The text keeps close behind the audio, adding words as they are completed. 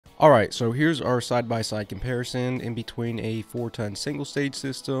Alright, so here's our side-by-side comparison in between a 4-ton single-stage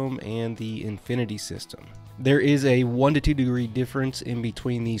system and the Infinity system. There is a 1 to 2 degree difference in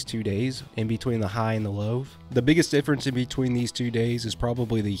between these 2 days, in between the high and the lows. The biggest difference in between these 2 days is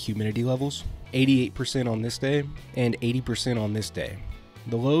probably the humidity levels, 88% on this day and 80% on this day.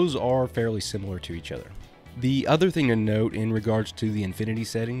 The lows are fairly similar to each other. The other thing to note in regards to the Infinity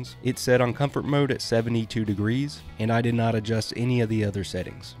settings, it's set on comfort mode at 72 degrees, and I did not adjust any of the other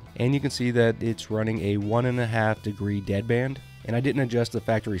settings. And you can see that it's running a 1.5 degree deadband, and I didn't adjust the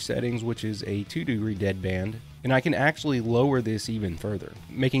factory settings, which is a 2 degree deadband, and I can actually lower this even further,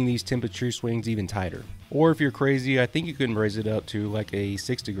 making these temperature swings even tighter. Or if you're crazy, I think you can raise it up to like a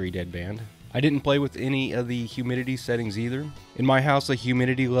 6 degree deadband. I didn't play with any of the humidity settings either. In my house, the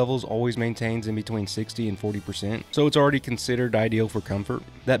humidity levels always maintains in between 60 and 40%, so it's already considered ideal for comfort.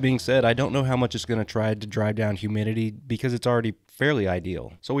 That being said, I don't know how much it's going to try to drive down humidity because it's already fairly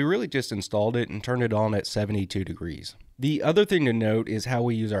ideal. So we really just installed it and turned it on at 72 degrees. The other thing to note is how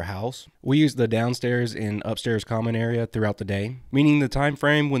we use our house. We use the downstairs and upstairs common area throughout the day, meaning the time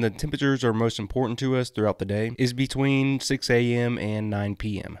frame when the temperatures are most important to us throughout the day is between 6 a.m. and 9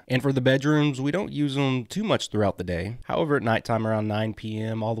 p.m. And for the bedrooms, we don't use them too much throughout the day. However, at nighttime around 9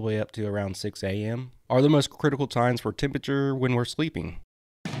 p.m. all the way up to around 6 a.m. are the most critical times for temperature when we're sleeping.